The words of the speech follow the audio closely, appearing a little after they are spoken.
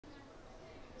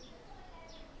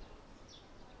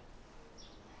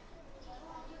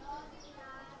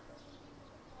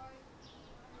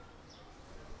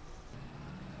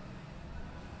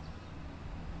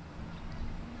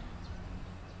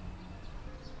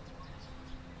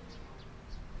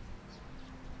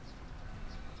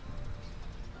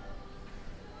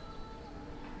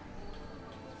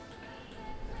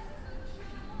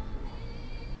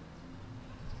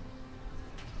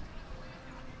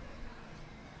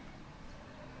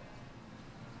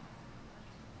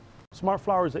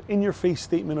Smartflower is an in-your-face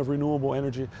statement of renewable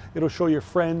energy. It'll show your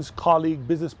friends, colleagues,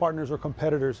 business partners, or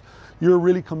competitors you're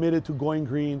really committed to going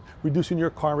green, reducing your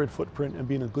carbon footprint, and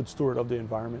being a good steward of the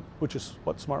environment, which is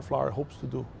what Smartflower hopes to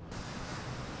do.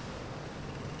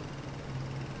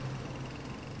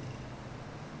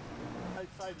 Right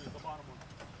side is the bottom one.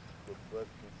 Good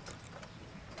question.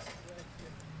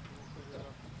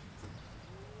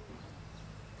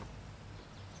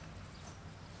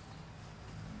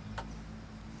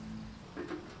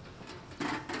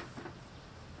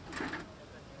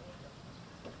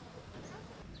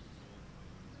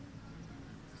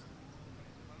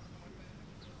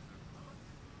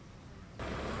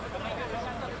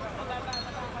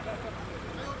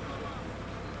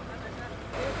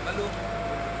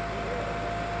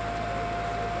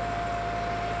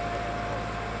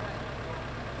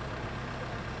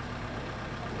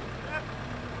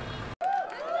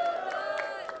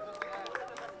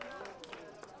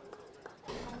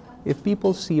 If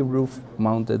people see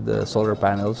roof-mounted solar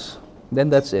panels, then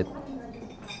that's it.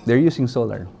 They're using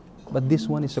solar. But this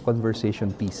one is a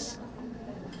conversation piece.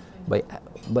 By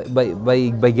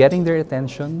getting their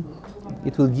attention,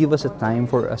 it will give us a time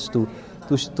for us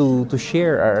to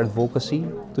share our advocacy,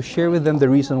 to share with them the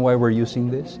reason why we're using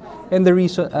this, and the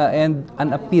reason and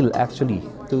an appeal actually.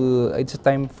 It's a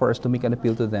time for us to make an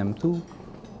appeal to them to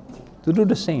do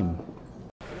the same.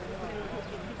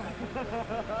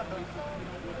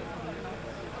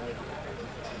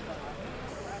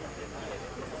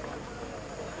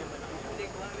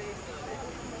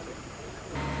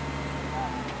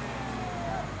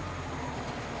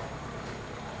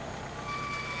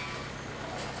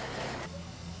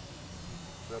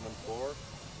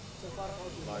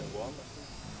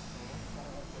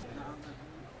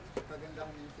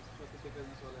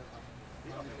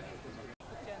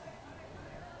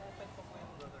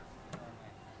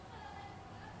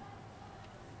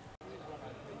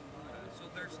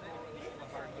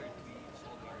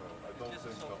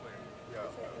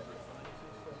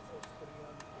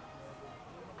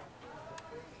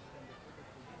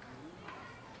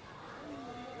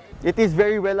 It is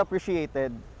very well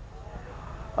appreciated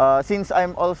since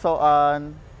I'm also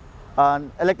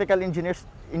an electrical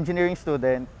engineering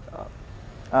student.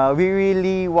 We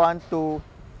really want to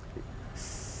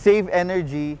save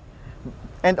energy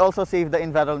and also save the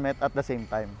environment at the same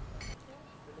time.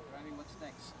 What's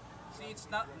next? See, it's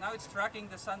now it's tracking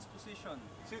the sun's position.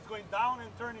 See, it's going down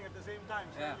and turning at the same time.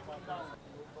 So yeah.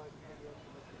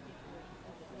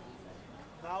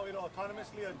 Now it'll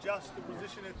autonomously adjust to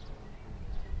position it.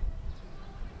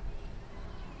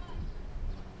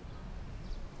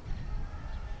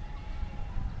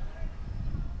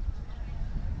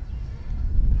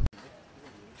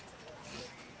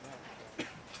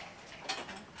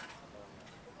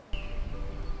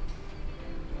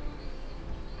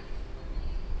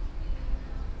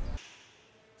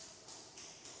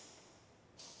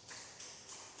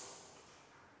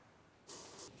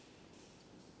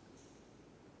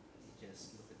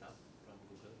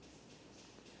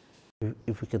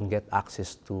 If we can get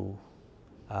access to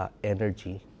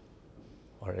energy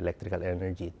or electrical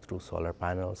energy through solar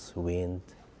panels, wind,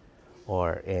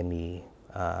 or any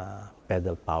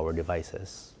pedal power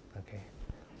devices, okay,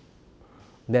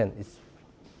 then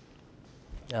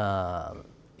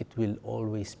it will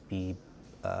always be,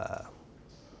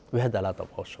 we had a lot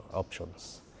of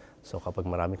options. So kapag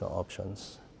marami kang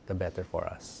options, the better for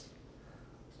us.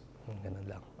 Ganun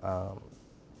lang.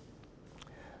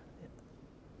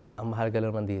 Ang mahalaga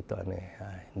naman dito,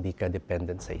 hindi ka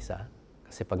dependent sa isa.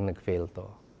 Kasi pag nag-fail to,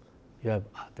 you have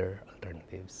other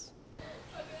alternatives.